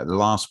into the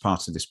last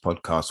part of this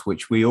podcast,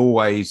 which we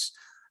always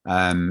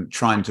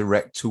try and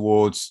direct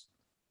towards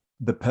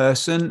the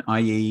person,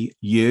 i.e.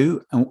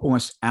 you, and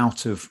almost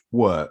out of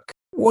work.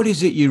 What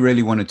is it you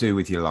really want to do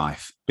with your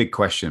life? Big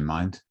question,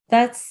 mind.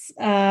 That's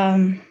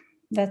a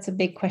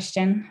big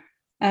question.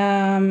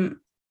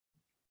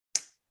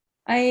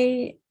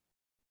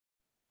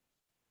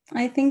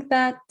 I think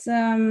that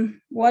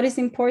what is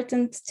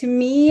important to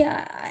me,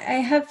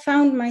 I have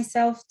found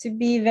myself to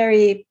be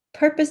very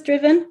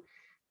purpose-driven.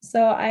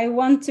 So I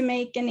want to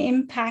make an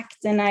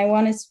impact, and I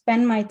want to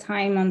spend my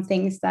time on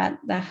things that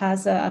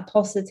has a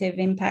positive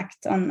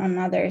impact on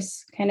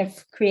others, kind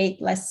of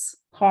create less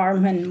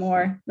harm and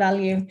more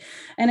value.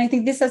 And I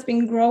think this has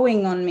been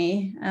growing on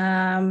me.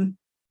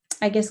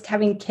 I guess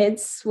having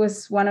kids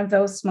was one of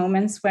those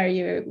moments where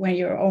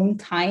your own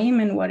time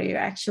and what you're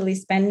actually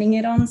spending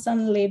it on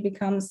suddenly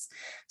becomes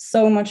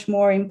so much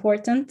more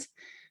important.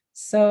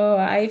 So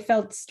I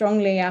felt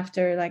strongly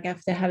after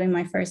having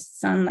my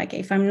first son, like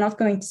if I'm not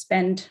going to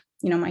spend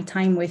my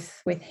time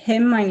with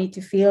him, I need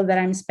to feel that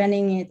I'm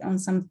spending it on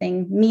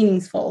something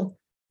meaningful.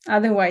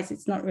 Otherwise,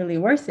 it's not really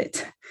worth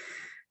it.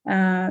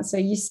 So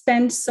you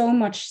spend so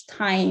much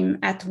time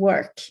at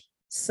work.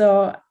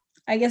 So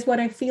I guess what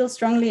I feel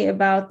strongly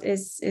about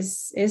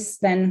is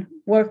then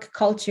work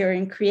culture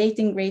and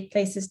creating great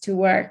places to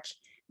work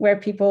where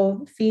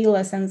people feel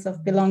a sense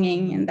of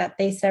belonging and that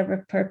they serve a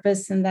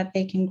purpose and that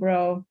they can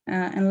grow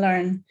and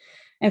learn.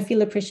 and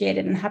feel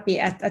appreciated and happy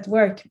at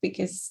work,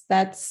 because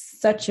that's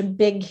such a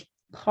big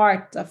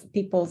part of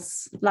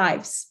people's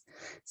lives.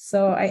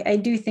 So I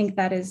do think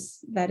that is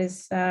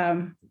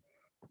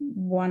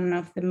one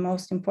of the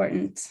most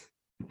important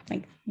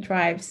like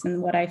drives,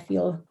 and what I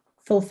feel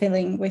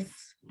fulfilling with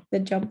the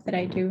job that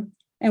I do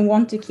and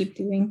want to keep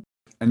doing.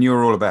 And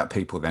you're all about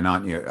people then,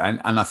 aren't you?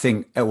 And I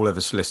think all of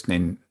us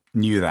listening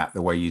knew that,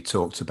 the way you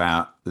talked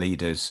about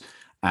leaders.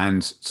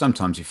 And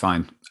sometimes you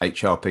find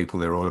HR people,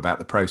 they're all about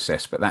the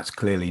process, but that's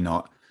clearly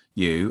not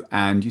you.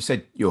 And you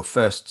said your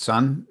first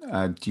son,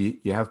 do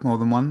you have more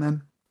than one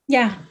then?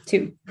 Yeah,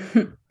 2.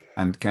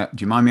 And do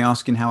you mind me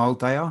asking how old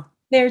they are?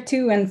 They're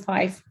 2 and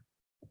 5.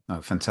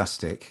 Oh,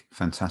 fantastic.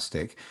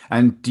 Fantastic.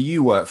 And do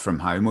you work from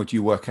home or do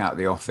you work out of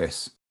the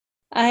office?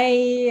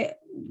 I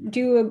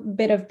do a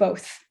bit of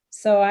both.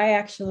 So I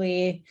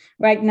actually,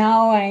 right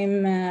now I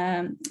am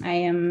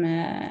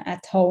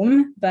at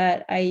home,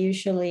 but I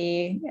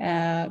usually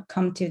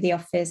come to the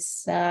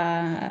office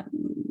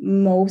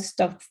most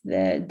of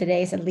the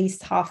days, at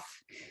least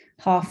half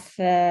of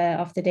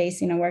the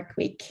days in a work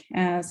week.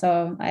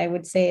 So I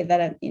would say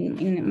that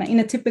in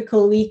a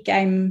typical week,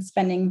 I'm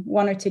spending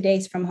 1 or 2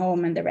 days from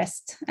home and the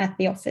rest at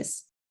the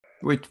office.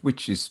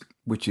 Which is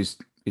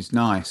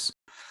nice.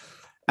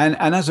 And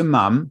as a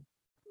mum,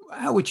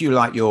 how would you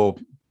like your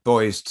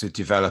boys to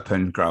develop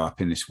and grow up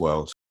in this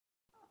world?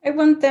 I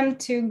want them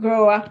to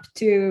grow up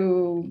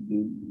to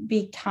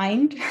be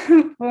kind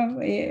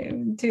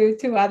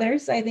to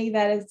others. I think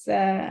that is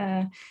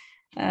a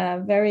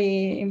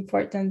very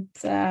important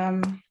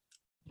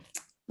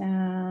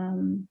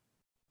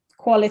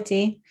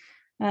quality,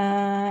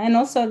 and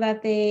also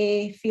that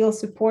they feel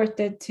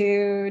supported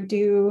to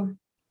do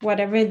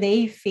whatever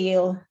they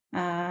feel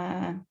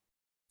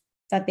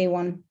that they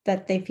want,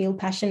 that they feel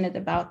passionate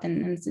about,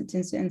 and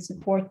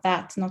support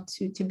that, not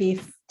to be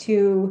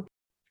too,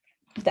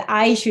 that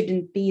I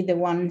shouldn't be the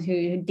one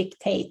who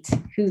dictate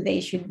who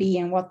they should be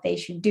and what they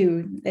should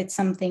do. It's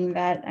something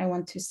that I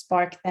want to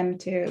spark them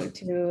to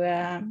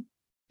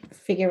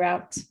figure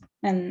out,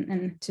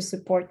 and to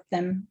support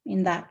them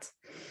in that.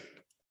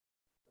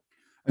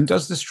 And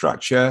does the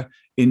structure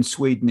in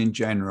Sweden in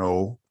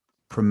general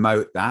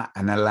promote that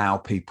and allow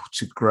people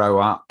to grow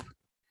up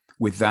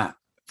with that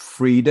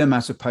freedom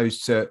as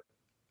opposed to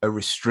a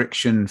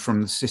restriction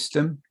from the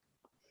system?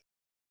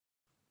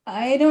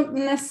 I don't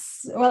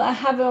well, I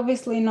have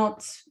obviously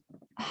not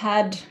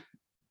had,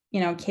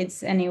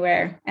 kids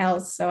anywhere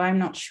else, so I'm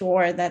not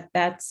sure that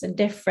that's a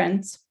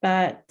difference.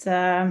 But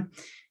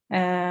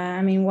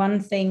I mean, one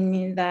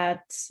thing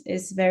that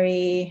is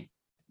very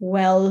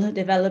well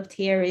developed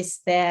here is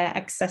the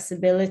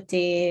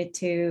accessibility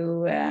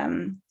to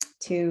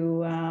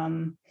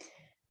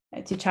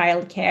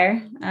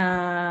childcare,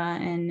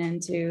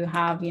 and to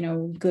have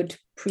good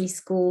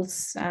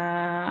preschools.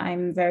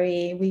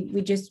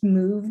 We just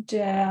moved to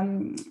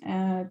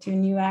a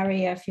new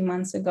area a few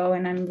months ago,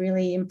 and I'm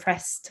really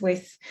impressed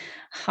with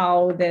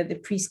how the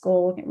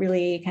preschool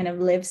really kind of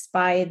lives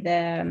by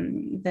the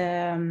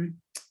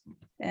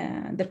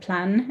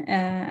plan,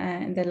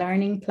 the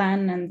learning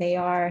plan, and they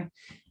are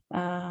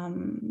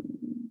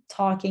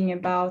talking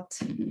about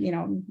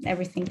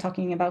everything,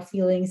 talking about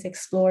feelings,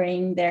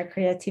 exploring their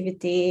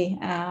creativity,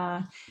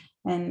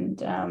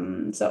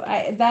 so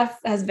that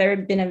has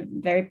been a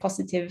very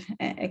positive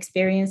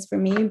experience for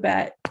me.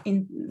 But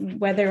in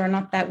whether or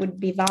not that would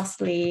be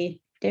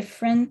vastly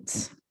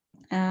different,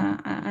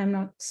 I'm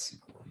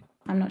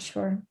not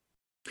sure.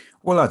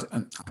 Well, I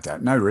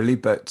don't know really,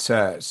 but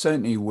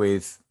certainly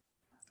with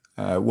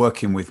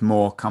working with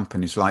more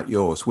companies like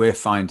yours, we're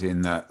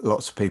finding that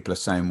lots of people are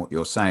saying what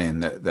you're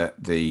saying, that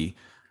the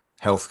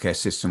healthcare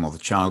system or the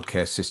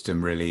childcare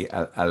system really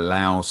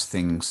allows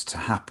things to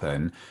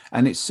happen.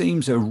 And it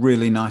seems a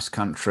really nice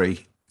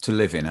country to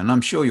live in. And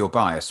I'm sure you're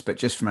biased, but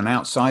just from an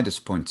outsider's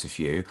point of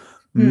view,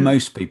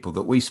 most people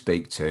that we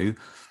speak to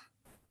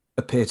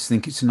appear to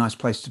think it's a nice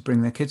place to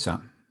bring their kids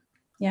up.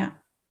 Yeah.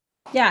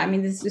 I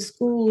mean, the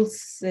school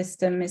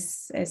system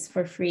is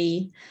for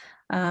free.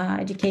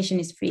 Education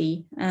is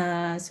free.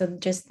 So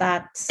just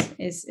that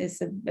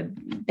is a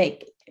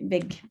big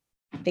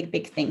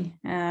thing.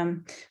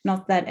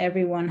 Not that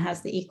everyone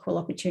has the equal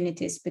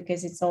opportunities,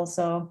 because it's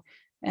also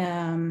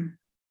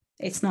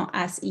it's not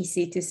as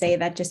easy to say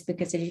that just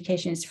because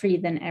education is free,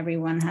 then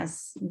everyone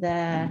has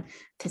the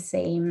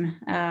same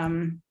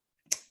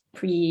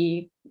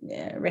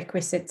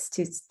prerequisites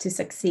to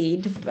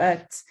succeed.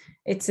 But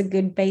it's a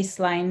good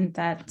baseline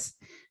that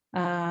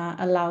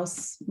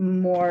allows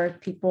more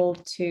people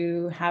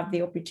to have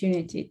the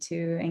opportunity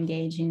to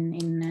engage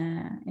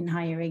in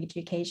higher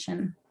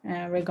education,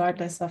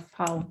 regardless of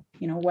how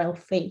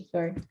wealthy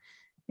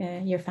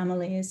your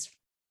family is.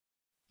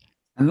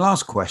 And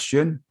last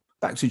question,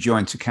 back to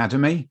Joint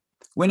Academy.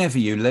 Whenever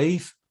you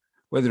leave,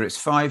 whether it's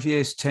 5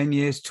 years, 10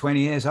 years, 20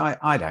 years,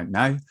 I don't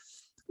know,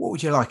 what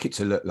would you like it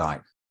to look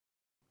like?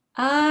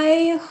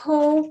 I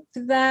hope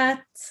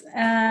that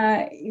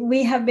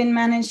we have been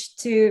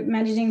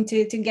managing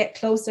to get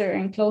closer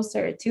and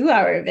closer to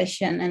our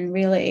vision, and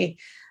really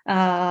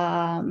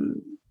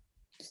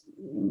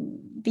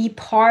be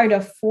part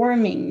of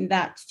forming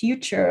that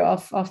future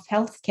of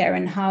healthcare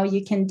and how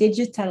you can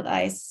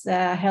digitalize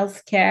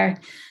healthcare,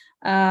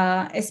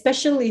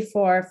 especially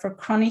for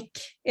chronic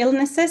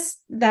illnesses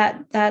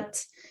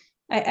that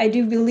I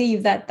do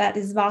believe that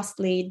is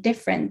vastly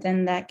different,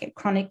 and that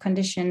chronic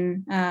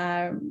condition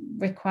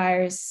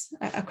requires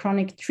a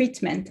chronic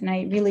treatment. And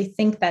I really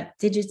think that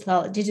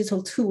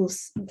digital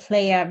tools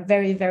play a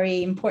very,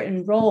 very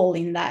important role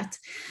in that.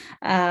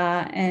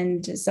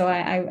 And so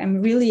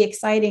I'm really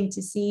excited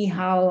to see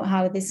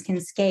how this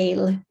can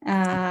scale.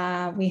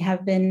 We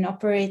have been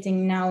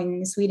operating now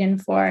in Sweden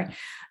for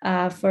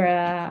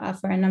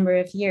a number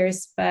of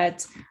years,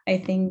 but I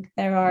think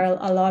there are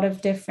a lot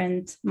of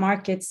different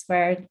markets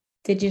where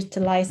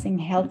digitalizing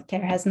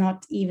healthcare has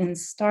not even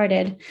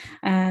started.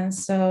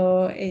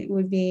 So it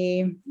would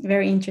be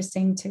very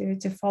interesting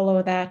to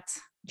follow that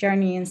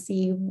journey and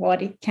see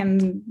what it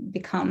can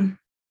become.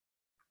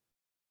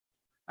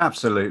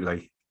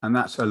 Absolutely. And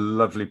that's a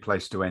lovely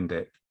place to end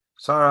it.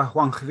 Sarah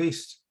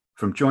Juankvist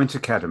from Joint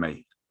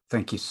Academy,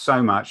 thank you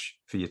so much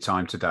for your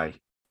time today.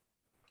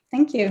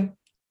 Thank you.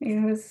 It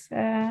was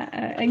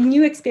a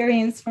new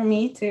experience for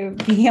me to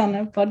be on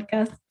a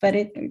podcast, but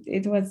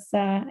it was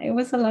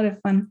a lot of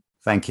fun.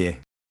 Thank you.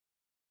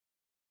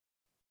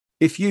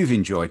 If you've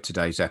enjoyed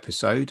today's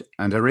episode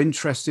and are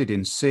interested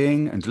in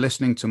seeing and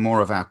listening to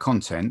more of our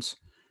content,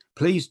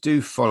 please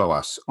do follow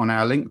us on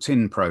our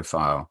LinkedIn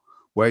profile,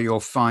 where you'll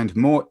find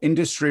more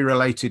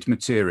industry-related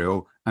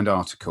material and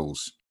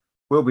articles.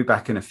 We'll be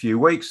back in a few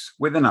weeks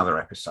with another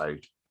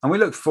episode, and we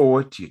look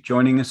forward to you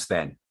joining us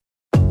then.